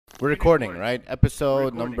We're recording, right?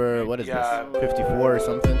 Episode number, what is this? 54 or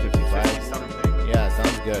something? 55? Something. Yeah,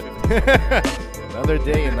 sounds good. Another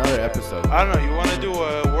day, another episode. I don't know. You want to do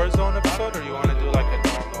a Warzone episode, or you want to do like a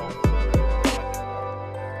normal,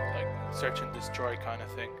 like search and destroy kind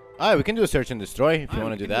of thing? Alright, we can do a search and destroy if you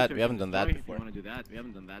want to do that. We haven't done that before.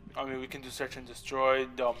 I mean, we can do search and destroy,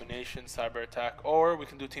 domination, cyber attack, or we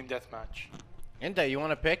can do team deathmatch. Inta, you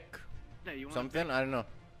want to pick something? I don't know.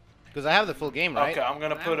 Because I have the full game, right? Okay, I'm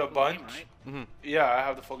gonna put a bunch. Yeah, I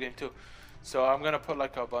have the full game too. So I'm gonna put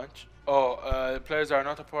like a bunch. Oh, players are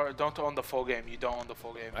not a part. Don't own the full game. You don't own the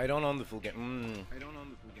full game. I don't own the full game.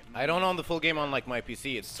 I don't own the full game on like my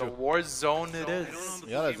PC. It's So true. Warzone it is.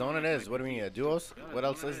 Yeah, the zone it is. What do we need? Duos? What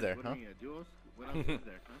else is there, huh?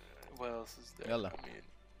 What else is there? Yalla. I mean,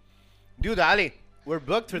 Dude, Ali, we're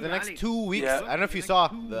booked for the next 2 weeks. Yeah. I don't know if you saw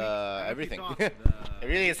the everything. It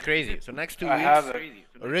really is crazy. So next 2 I weeks, have it.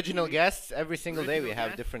 original guests. Every single day we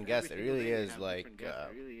have different guests. It really is like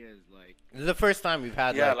this is the first time we've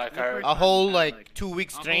had Yeah, like like our. a whole like 2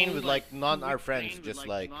 weeks train with like not our friends, just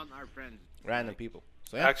like random people.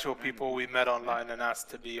 So yeah. Actual people we met online and asked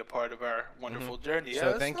to be a part of our wonderful journey. Yeah, So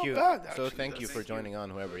that's thank not you. bad, So actually. thank you That's- for joining on,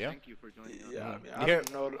 whoever. Yeah. Yeah, I, mean, Here-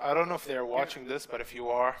 I don't know if they're watching this, but if you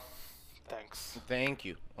are, thanks. Thank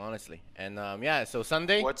you, honestly. And yeah, so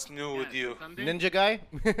Sunday, What's new with you? Ninja guy,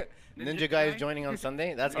 Ninja guy is joining on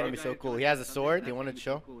Sunday. That's gonna be so cool. He has a sword. He wanted to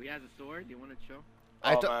show.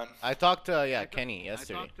 Oh man, I talked to Kenny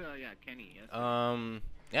yesterday.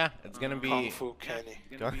 Yeah, it's gonna Kung be Fu Kenny.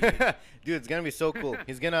 dude, it's gonna be so cool.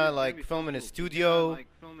 He's gonna like film in his studio.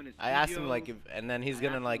 I asked him like, and then he's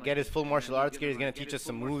gonna like get his full martial arts gear. He's gonna teach us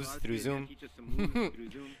some moves through Zoom.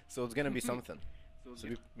 So it's gonna be something. So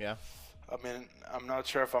yeah. I mean, I'm not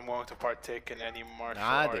sure if I'm going to partake in any martial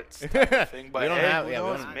Ah, arts dude. type of thing, but We don't hey, have- who yeah, we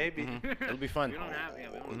knows? don't- Maybe It'll be fun.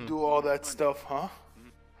 we'll do all that stuff, huh?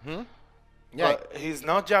 Yeah. But he's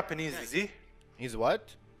not Japanese, is he? He's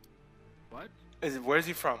what? Where's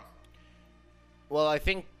he from? Well, I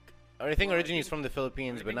think originally he's from the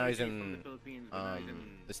Philippines, but now he's in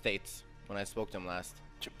the States. When I spoke to him last.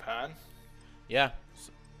 Japan. Yeah.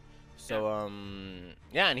 So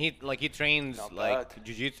yeah, and he trains Not like bad.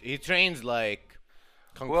 jiu-jitsu. He trains like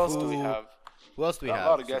kung Who else fu. do we have? Who else do we Got have? a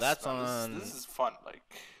lot of So guests. that's man. on This is fun. Like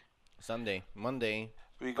Sunday, Monday.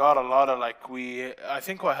 we got a lot of like I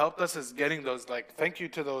think what helped us is getting those like thank you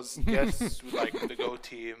to those guests like the Go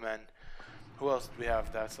team, and who else did we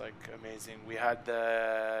have that's like amazing. We had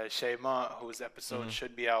the Shema, whose episode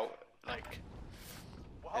should be out like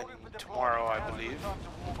tomorrow, I believe.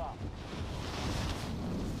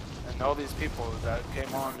 And all these people that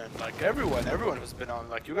came on, and like everyone who's been on,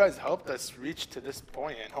 like you guys helped us reach to this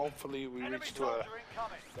point, and hopefully we reach to a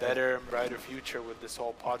better and brighter future with this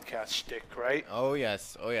whole podcast shtick, right? Oh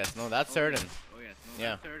yes, oh yes. No, that's certain.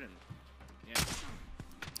 Yeah.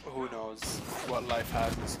 Who knows what life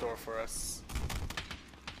has in store for us.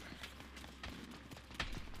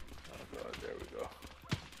 Oh god, there we go.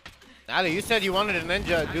 Ali, you said you wanted a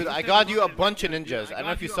ninja, dude. I got you a bunch of ninjas. I don't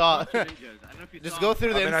know if you saw. Just go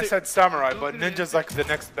through the. I mean, I said samurai, but ninja's like the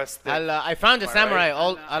next best thing. I found a Am I samurai.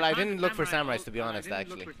 right? I didn't look for samurais to be honest.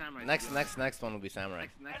 Actually, next one will be samurai.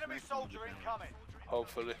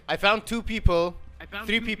 Hopefully. I found 3 people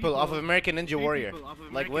off of American Ninja Warrior,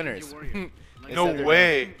 like winners. No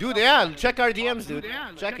way. Dude, yeah, check our DMs, dude.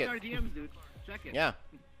 Check it. Yeah.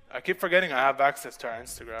 I keep forgetting I have access to our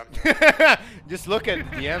Instagram. Just look at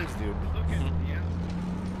DMs, dude.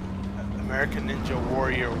 American Ninja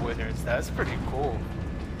Warrior winners. That's pretty cool.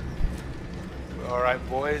 All right,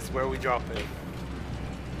 boys, where we dropping?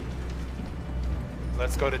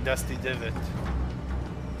 Let's go to Dusty Divot.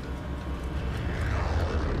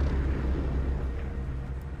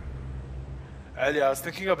 Ali, I was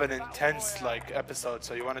thinking of an intense like episode.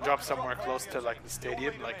 So you want to drop somewhere close to like the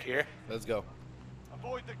stadium, like here? Let's go.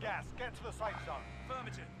 Avoid the gas. Get to the safe zone.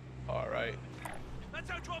 Affirmative. All right. That's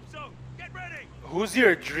our drop zone. Get ready. Who's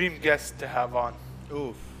your dream guest to have on?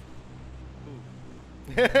 Oof.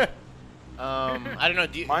 I don't know.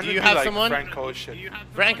 Do Mine you would be have like someone? Frank Ocean.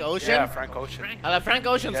 Frank Ocean? Yeah, Frank Ocean. Frank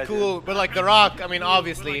Ocean's Yeah, cool, dude. but like The Rock, I mean,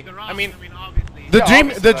 obviously. I mean, Yeah, obviously,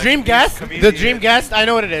 the like, dream he's guest, comedian. the dream guest. I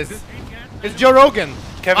know what it is. It's Joe Rogan.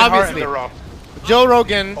 Kevin Hart and Obviously, The Rock. Joe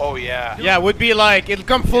Rogan. Oh yeah. Yeah, would be like it'll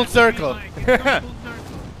come full circle.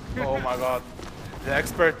 Oh my god. The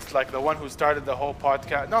expert, like the one who started the whole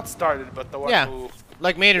podcast. Not started, but the one Yeah. who.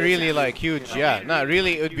 Like made it really like huge. Yeah, no,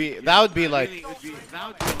 really, it would be that would be like.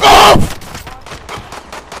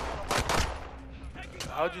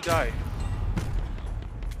 How'd you die?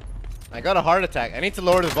 I got a heart attack. I need to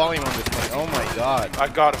lower the volume on this thing. Oh my god, I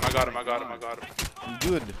got him. I got him. I got him. I got him.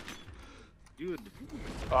 dude.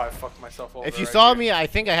 Oh, I fucked myself over. If you right saw here. me, I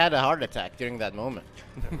think I had a heart attack during that moment.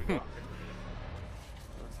 There we go.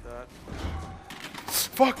 What's that?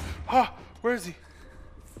 Fuck! Ah! Where is he?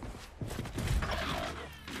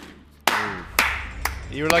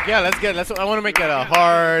 You were like, yeah, I want to make it a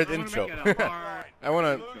hard intro. I want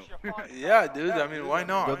to. Lose your fight. Yeah, dude. I mean, why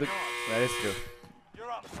not? That is true.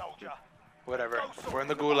 You're up, soldier. Whatever. We're in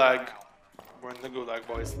the gulag. We're in the gulag,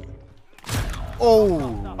 boys.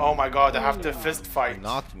 Oh! Oh my god, I have to fist fight.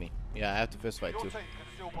 Knocked me. Yeah, I have to fist fight Your too. team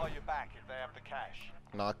can still buy you back if they have the cash.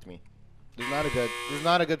 Knocked me. This is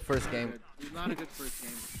not a good first game.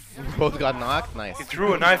 Both got knocked. Nice. He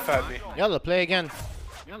threw a knife at me. Yalla, play again.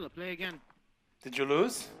 Did you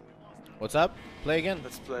lose? What's up? Play again.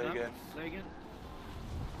 Let's play again.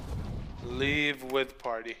 Leave with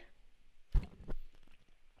party.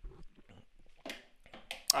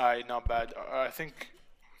 Aye, not bad. I think.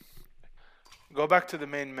 Go back to the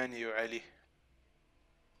main menu, Ali.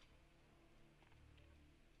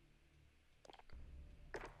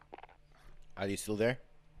 Are you still there?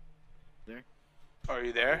 Are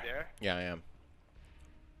you there? Yeah, I am.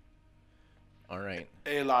 All right.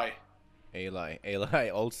 Eli. Eli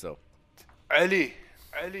also. Ali.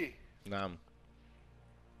 Nam.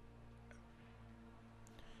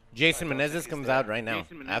 Jason Menezes comes out right now.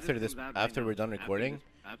 After we're done recording.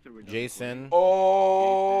 Jason.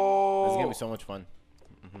 Oh. This is gonna be so much fun.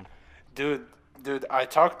 Dude, I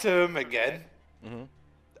talked to him again Mhm.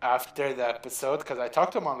 after the episode because I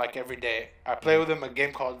talk to him on like every day. I play with him a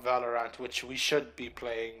game called Valorant, which we should be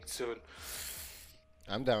playing soon.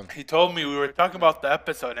 I'm down. He told me we were talking about the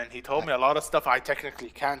episode, and he told me a lot of stuff I technically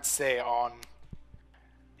can't say on,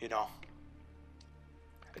 you know,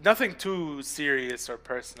 nothing too serious or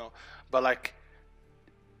personal, but like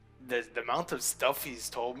the amount of stuff he's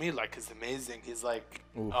told me like is amazing. He's like,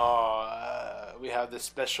 Oof. oh, we have this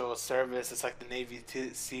special service. It's like the Navy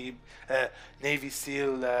SEAL.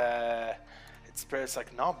 It's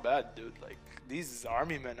like not bad, dude. Like these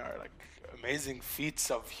army men are like amazing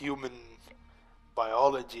feats of human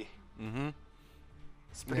biology.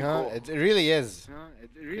 It's pretty Yeah, cool. it really is.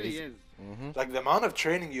 Like the amount of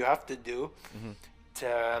training you have to do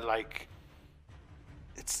to like,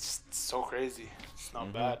 it's just so crazy. It's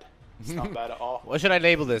not bad. It's not bad at all. What should I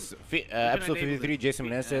label this? Episode 53, Jason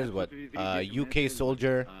Menezes. What? UK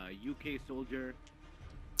soldier.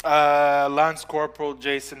 Lance Corporal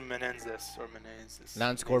Jason Menezes or Menezes.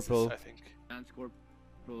 Lance Corporal. I think.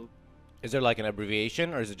 Is there like an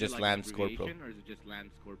abbreviation, or is it just Lance Corporal?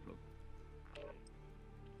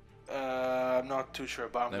 I'm not too sure,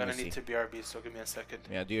 but I'm Let gonna me need see. to BRB, so give me a second.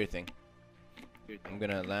 Yeah, do your thing. I'm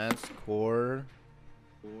gonna Lance Corporal.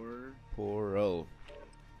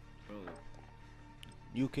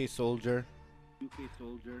 UK soldier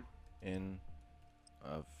in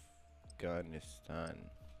Afghanistan.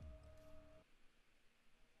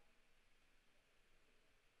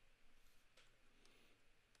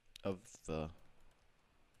 Of the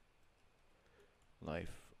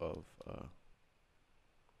life of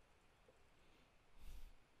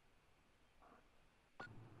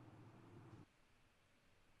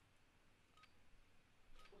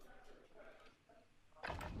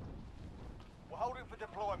We're holding for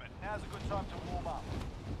deployment. Now's a good time to warm up.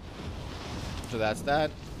 So that's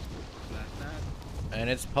that. And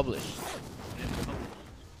it's published.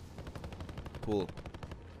 Cool.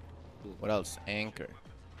 What else? Anchor.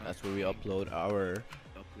 That's where we upload our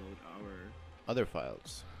other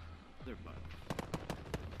files.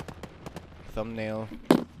 Thumbnail.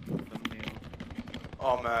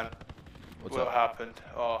 Oh man, What's what up? happened?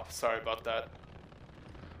 Oh, sorry about that.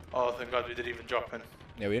 Oh, thank God we didn't even drop in.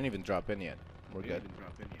 Yeah, we didn't even drop in yet. We're good.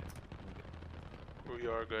 We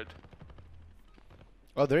are good.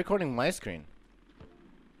 Oh, they're recording my screen.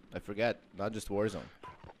 I forget. Not just Warzone.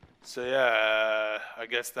 So yeah, I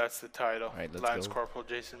guess that's the title. Alright, let's Lance go. Corporal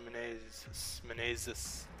Jason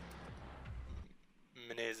Menezes.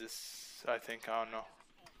 I think. I don't know.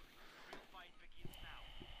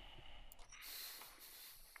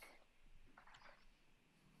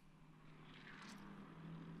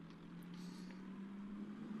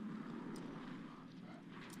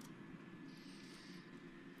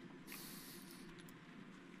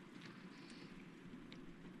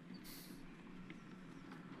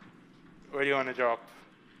 Where do you want to drop?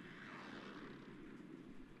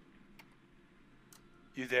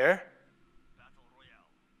 You there?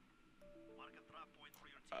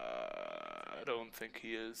 I don't think he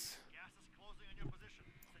is. Gas is closing on your position.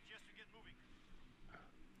 Suggest you get moving.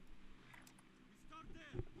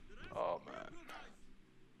 Oh man.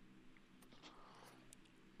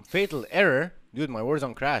 Fatal error? Dude, my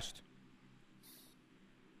Warzone crashed.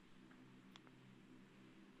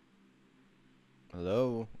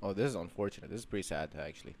 Hello. Oh, this is unfortunate. This is pretty sad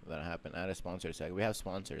actually that happened. Add a sponsor tag. We have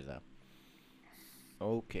sponsors now.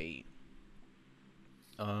 Okay.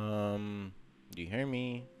 Do you hear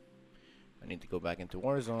me? I need to go back into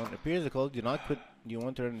Warzone. It appears the call do not quit. Do you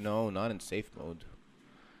want to? No, not in safe mode.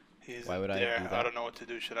 He's Why would I there. do I that? don't know what to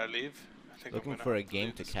do. Should I leave? I think Looking I'm gonna for a have to game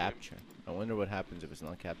leave to this capture. I wonder what happens if it's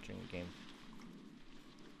not capturing a game.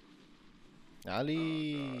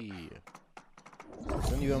 Ali,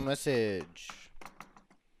 send you a message.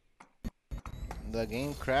 The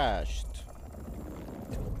game crashed,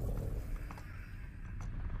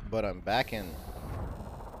 but I'm back in.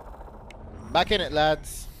 Back in it,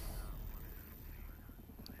 lads.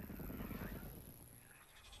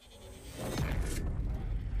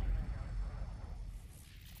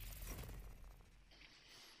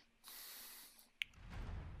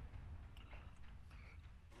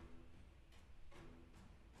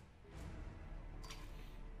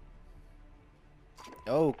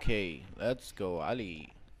 Okay, let's go,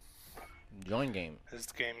 Ali. Join game. This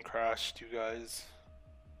game crashed, you guys.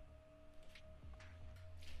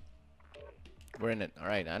 We're in it. All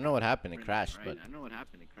right, I know what happened. It crashed, but I know what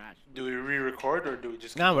happened. It crashed. Do we re-record or do we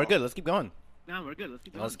just? nah, keep we're going? good. Let's keep going. No, we're good. Let's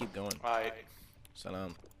keep going. Let's keep going. Alright.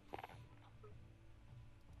 Salam.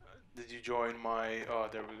 Did you join my? Oh,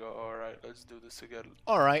 there we go. All right, let's do this again.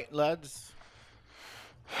 All right, lads.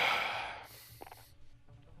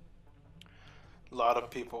 Lot of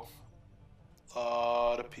people.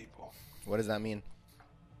 Lot of people. What does that mean?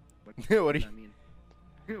 What What does are you? that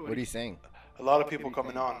mean? What are you saying? A lot of people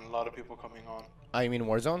coming on. A lot of people coming on. Oh, you mean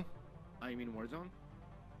Warzone? Oh, you mean Warzone?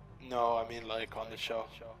 No, I mean like on the show.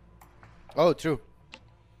 Oh, true.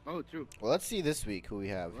 Oh, true. Well, let's see this week who we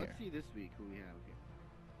have here. Let's see this week who we have here.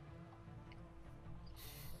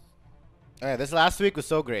 Alright, this last week was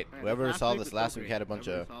so great. Alright, Whoever last saw week this was last so week great. had a bunch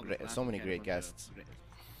Whoever of saw this great, last so many week had a great bunch of guests. great-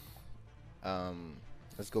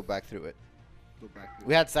 Let's go back through it. Go back to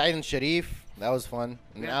We it. had Said and Sharif. That was fun.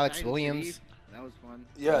 And We had Alex Said and Williams. Sharif. That was fun.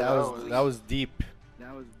 Yeah, that was deep.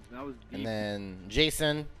 That was deep. And then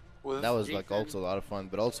Jason. with That was like Jason. also a lot of fun,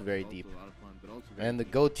 but also very Also deep. a lot of fun, but also very And the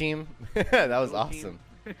deep. Go team. That was Go awesome. team.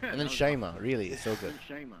 And then That was Shaima, really, so awesome. good.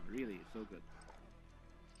 And Shaima, really, so good.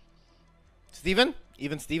 Steven?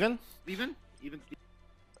 Even Steven? Steven? Even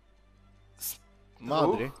Steven.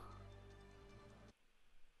 Madre.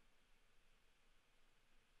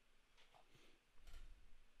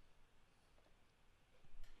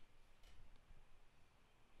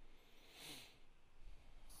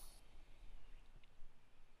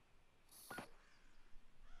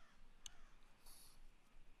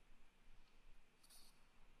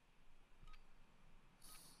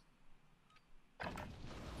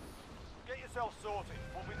 Get yourself sorted.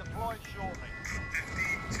 We'll be deploying shortly.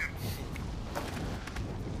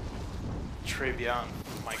 Trevion,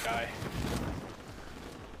 my guy.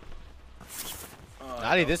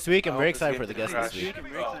 Ali, this week I'm I very hope this excited game for the didn't guests this crash. week. I'm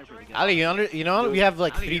very excited for the guest. Ali, you know we have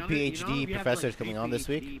like Ali, 3 you know we PhD have, like, professors 3 coming on this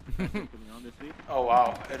week. PhD professors coming on this week. Oh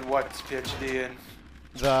wow, and what PhD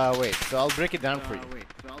in? Wait, so I'll break it down for you. Wait,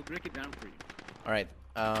 so I'll break it down for you. All right.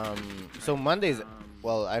 So Mondays.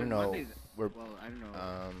 Well, I don't know. Mondays- We're Well, I don't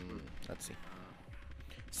know. let's see.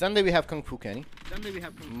 Sunday we have Kung Fu Kenny. Sunday we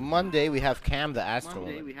have Monday we have Cam the Astro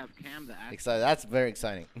Monday Woman. we have Cam the actor. Excited. That's very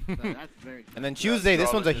exciting. So that's very. And then Tuesday,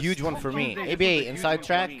 this one's a astrologist. huge one for me. Tuesday, this ABA one's a huge Inside one for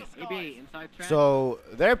Track. me. ABA Inside Track. So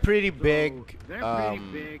they're pretty So big. They're pretty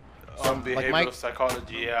big. On like behavioral Mike-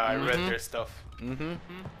 psychology. Yeah, I read Mhm. their stuff.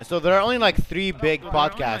 So there are only like 3 big So there are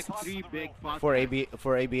only, podcasts like, 3 big podcasts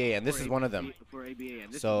for ABA, and this for is one of them. For ABA,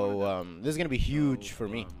 and this is one of So them. this is gonna be huge So, for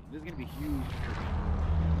me. This is gonna be huge.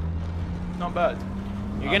 Not bad.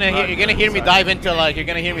 You're gonna hear me dive into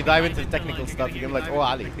the technical stuff. You're gonna be like, oh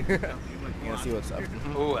Ali. You're gonna see what's up.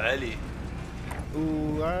 Oh, Ali.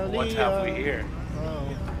 Ooh, Ali. What have we here?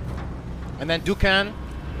 Oh. And then Dukan.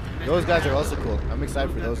 Those guys are also cool. I'm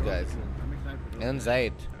excited for those guys. I'm excited for those And guys.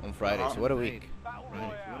 Zaid on Friday. So what a Zaid. week. Battle Right,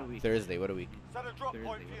 what a Royale. week. Thursday. What a week. Set a drop Thursday,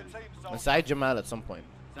 point for your what team, And soldiers. Said Jamal at some point.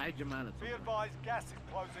 Said Jamal at Be some point. advised, gas is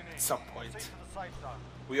closing in. At some point. Proceed to the safe zone.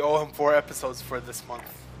 We owe him 4 episodes for this month.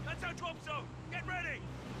 That's our drop zone. Get ready.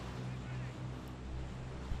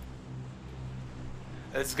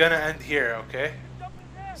 It's gonna end here, okay? Jump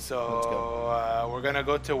in there. Let's So we're gonna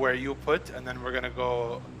go to where you put, and then we're gonna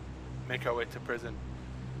go make our way to prison.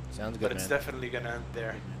 Sounds But good, it's man. definitely gonna end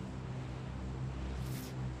there.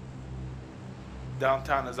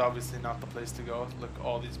 Downtown is obviously not the place to go. Look,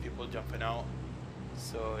 all these people jumping out.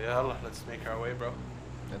 So yeah, let's make our way, bro,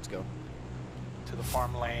 Let's go. to the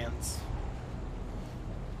farmlands.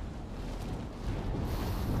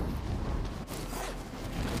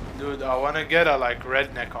 Dude, I wanna get a like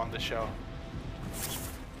redneck on the show.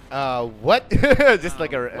 What? Just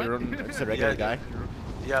like just a regular Yeah, guy.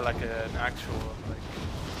 Yeah, like an actual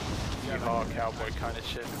like cowboy kind of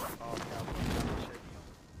shit.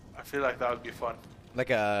 I feel like that would be fun.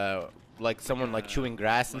 Like someone like chewing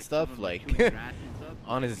grass and stuff, like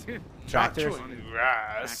on his tractor. Not chewing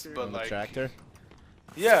grass, but On the like tractor.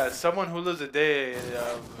 yeah, someone who lives a day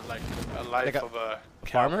like a life Like a of a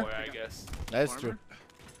farmer? cowboy, I guess. That's true.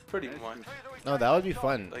 Pretty much. No, that would be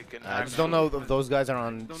fun. Like an I just don't know actual- if those guys are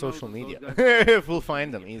on social media. We'll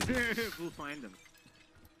find them easy. We'll find them.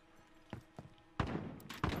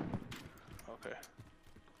 Okay.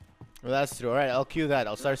 Well, that's true. All right, I'll cue that.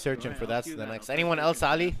 I'll start searching for that. The next. Anyone else,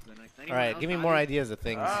 Ali? All right, give me more ideas of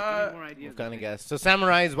things. We've kind of guessed. So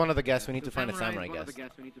samurai is one of the guests. We need to find a samurai guest.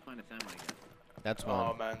 That's Oh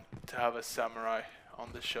one. man, to have a samurai on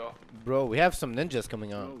the show. Bro, we have some ninjas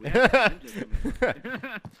coming on.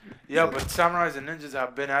 Yeah, but samurais and ninjas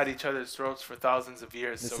have been at each other's throats for thousands of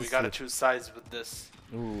years, This so we is gotta true. choose sides with this.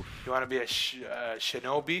 Ooh. You want to be a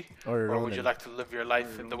shinobi, Or or would you Ronin. like to live your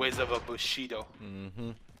life in the ways of a bushido?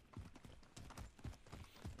 Mm-hmm.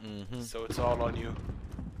 Mm-hmm. So it's all on you.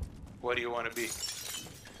 What do you want to be?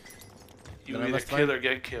 You Then I either must kill find- or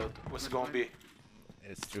get killed. What's it gonna be?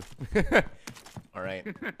 It's true. All right.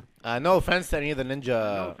 No offense to any of the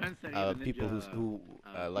ninja people who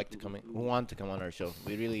like to come in, who want to come on our show.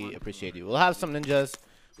 We really appreciate you. We'll have some ninjas.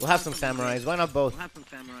 We'll have some samurais. Why not both?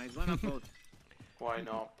 Why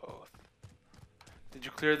not both? Did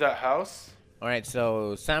you clear that house? All right.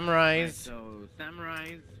 So samurais, So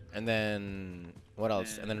samurais, and then what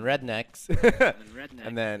else? And then rednecks, and then rednecks.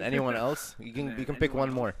 and then anyone else. You can pick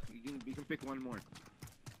one more. You can pick one more.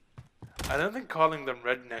 I don't think calling them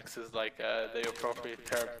rednecks is like the appropriate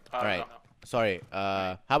term. I don't Right. know. Sorry.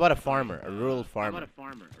 How about a farmer, a rural How farmer about a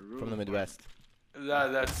farmer? A rural from the farmer? Midwest?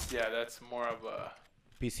 That's more of a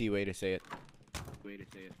PC way to say it. Way to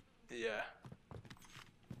say it.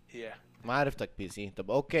 yeah. ما عرفتك PC. طب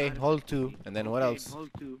okay, hold two, and then what Okay, else? Hold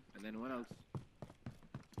two, and then what else?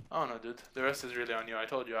 I don't know, dude. The rest is really on you. I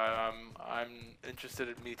told you, I'm interested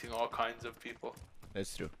in meeting all kinds of people.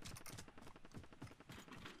 That's true.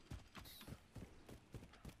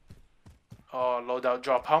 Oh, loadout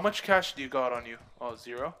drop. How much cash do you got on you? Oh,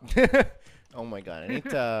 0. Oh my god, I need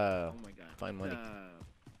to Oh my god. find money.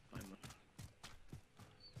 Find money.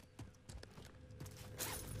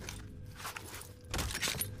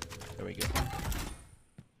 There we go.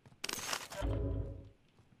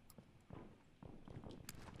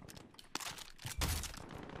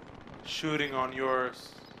 Shooting on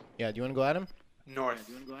yours Yeah, do you want to go at him? Yeah, north.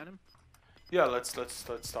 do you want to go at him? Yeah, let's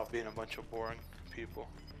stop being a bunch of boring people.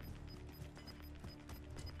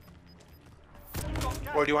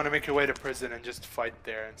 Or do you want to make your way to prison and just fight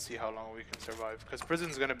there and see how long we can survive? Because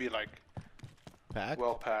prison's gonna be like Pack?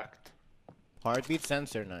 well packed. Heartbeat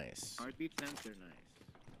sensor, nice. Heartbeat sensor,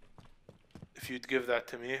 nice. If you'd give that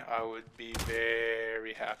to me, I would be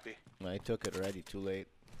very happy. I took it already, too late.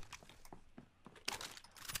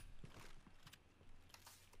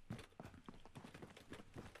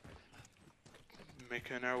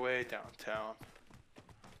 Making our way downtown.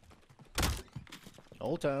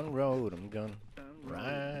 Old Town Road, I'm gonna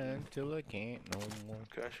ride till I can't no more.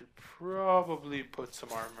 Okay, I should probably put some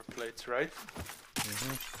armor plates, right?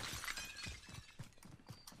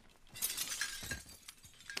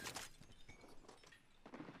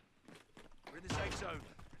 We're in the safe zone.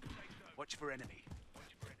 Watch for enemy.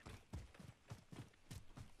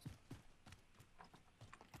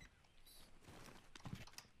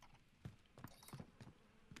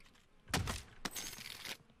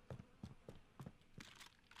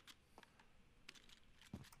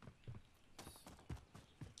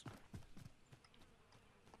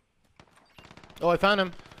 Oh, I found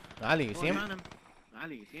him. Ali, you see him? Found him.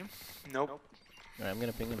 Ali, you see him? Nope. Alright, I'm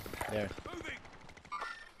gonna ping him. There. Moving.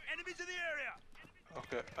 Enemies in the area.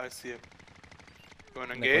 Okay, I see him. You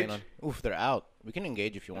wanna They're playing engage? on. Oof, they're out. We can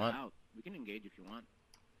engage if you They're want. out. We can engage if you want.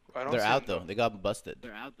 I don't They're see out him, though. They got busted.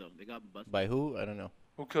 They're out though. They got busted. By who? I don't know.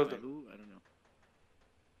 Who killed By him? who? I don't know.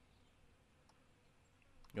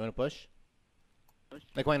 You wanna push? Push.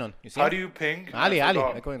 Like why not? You see How him? do you ping? Ali, I Ali.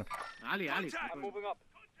 forgot. Like why not? Ali, Ali. Contact. Moving up.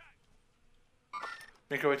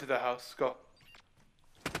 Make your way to the house. Go.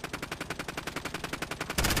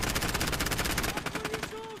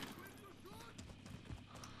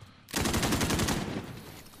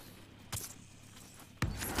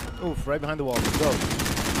 Oof, right behind the wall. Go.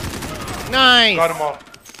 Nice. Got them all.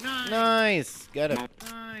 Nice. Nice. Get him.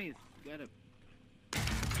 Nice. Get him.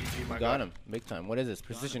 GG, my Got guy. him. Big time. What is this?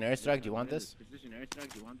 Precision airstrike? Do you want What is this? Precision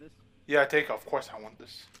airstrike. Do you want this? Yeah, take off. Of course I want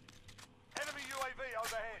this. Enemy UAV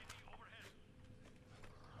overhead.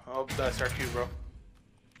 Oh, that's our cue, bro.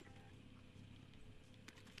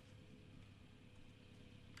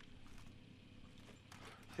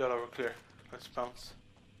 Yalla, we're clear. Let's bounce.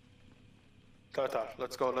 Tata,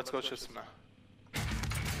 let's go Shisma.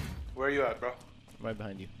 Where are you at, bro? Right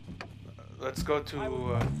behind you. Let's go to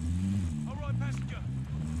All right, passenger.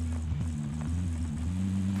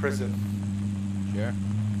 prison. Sure.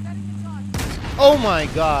 Oh my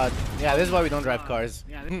god. Yeah, this is why we don't drive cars.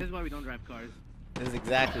 Yeah, this is why we don't drive cars. This is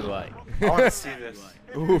exactly why. I want to see this.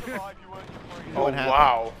 Oof. Oh, What happened?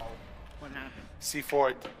 wow. What happened? C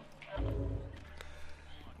Ford.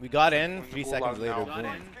 We got in, 3 Gulag seconds now. later, Got boom.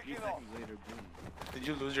 in, 3 seconds later, boom. Did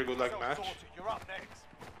you lose your good luck match? Sorted. You're up next.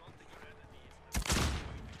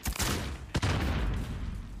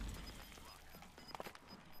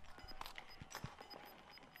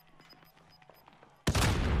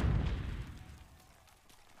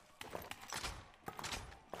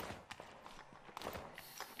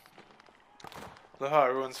 Look how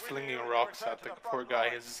everyone's flinging rocks at the poor guy.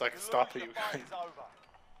 He's just like, stop it, you guys. It's over.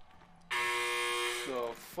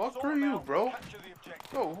 The fuck are you, bro? Capture the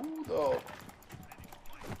objective. Bro, who the?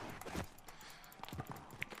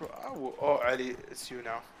 Bro, oh, Ali, it's you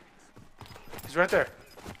now. He's right there.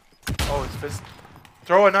 Oh, it's fist.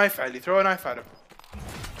 Throw a knife, Ali. Throw a knife at him.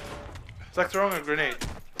 It's like throwing a grenade.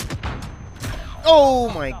 Oh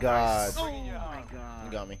my god. Oh my You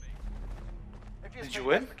god. got me. If your Did team you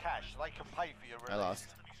win? has the cash, they can pay for your I release. lost.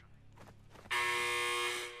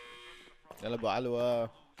 يلا ابو علوة.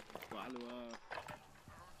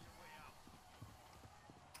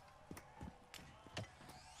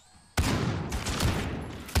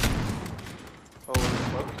 Oh,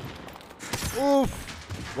 what the fuck?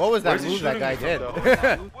 Oof. What was that Where's he move that guy shooting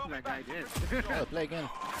did? from, That guy did. Yeah, play again.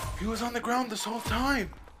 He was on the ground this whole time.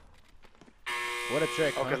 What a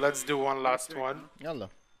trick. Okay, Huh? let's do one last one. Yalla.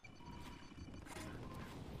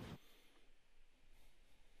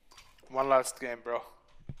 One last game, bro.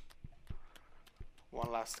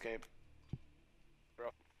 One last game. Bro.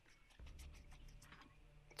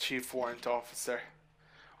 Chief Warrant Officer.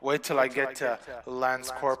 Wait till I get to Lance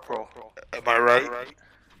Corporal. Am I right?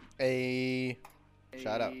 A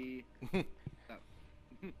shout out. Hey.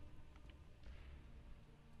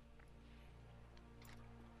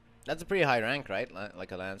 That's a pretty high rank, right?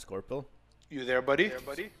 Like a Lance Corporal. You there, buddy?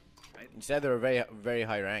 You said they're very, very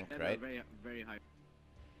high rank, That right? Very, very high.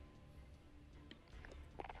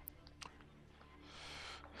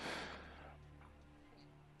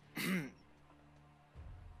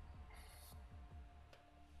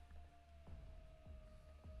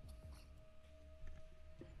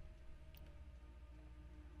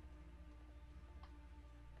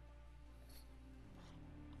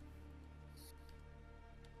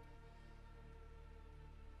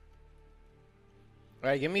 All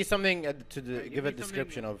right, give me something to Give give me a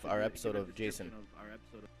description something of our to episode give a of Jason description of our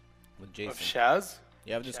episode with Of Jason. Shaz?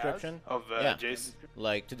 You have a description? Of Yeah. Jason?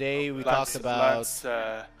 Like today we Lance- talked about. Lance,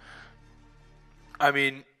 I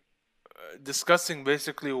mean, discussing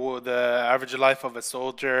basically the average life of a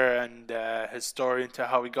soldier and his story into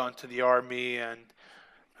how he got into the army and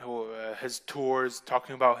his tours,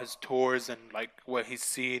 talking about his tours and like what he's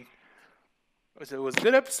seen. It was a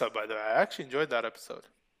good episode, by the way. I actually enjoyed that episode.